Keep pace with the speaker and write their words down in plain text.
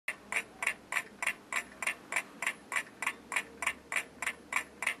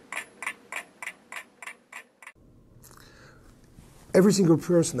every single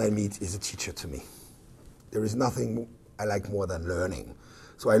person I meet is a teacher to me. There is nothing I like more than learning.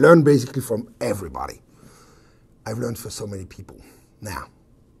 So I learn basically from everybody. I've learned for so many people. Now,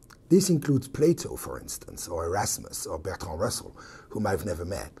 this includes Plato, for instance, or Erasmus, or Bertrand Russell, whom I've never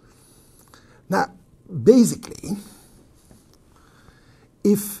met. Now, basically,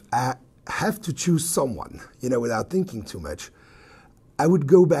 if I have to choose someone, without thinking too much, I would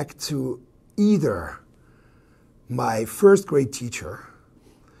go back to either my first grade teacher,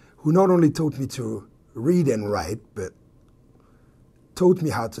 who not only taught me to read and write, but taught me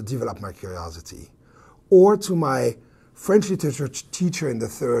how to develop my curiosity, or to my French literature teacher in the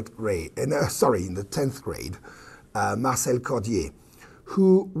in the 10th grade, Marcel Cordier,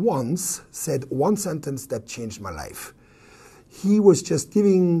 who once said one sentence that changed my life. He was just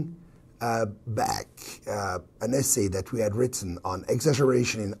giving back an essay that we had written on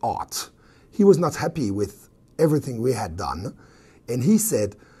exaggeration in art. He was not happy with everything we had done, and he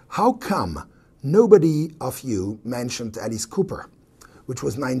said, how come nobody of you mentioned Alice Cooper, which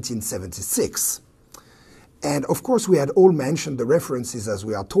was 1976? And of course we had all mentioned the references as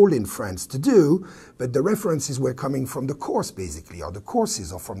we are told in France to do, but the references were coming from the course basically, or the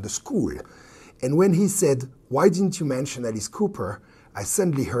courses, or from the school. And when he said, why didn't you mention Alice Cooper? I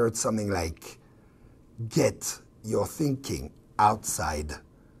suddenly heard something like, get your thinking outside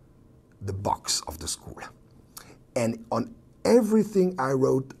the box of the school. And on everything I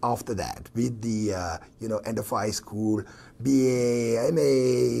wrote after that, be it the end of high school, B.A.,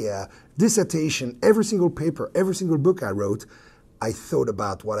 M.A., dissertation, every single paper, every single book I wrote, I thought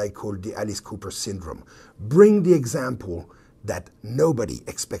about what I call the Alice Cooper syndrome. Bring the example that nobody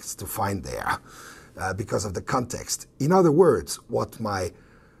expects to find there because of the context. In other words, what my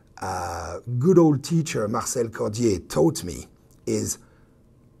good old teacher, Marcel Cordier, taught me is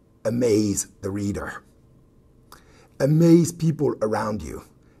amaze the reader. Amaze people around you.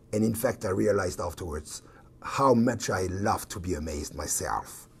 And in fact, I realized afterwards how much I love to be amazed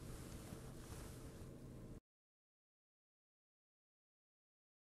myself.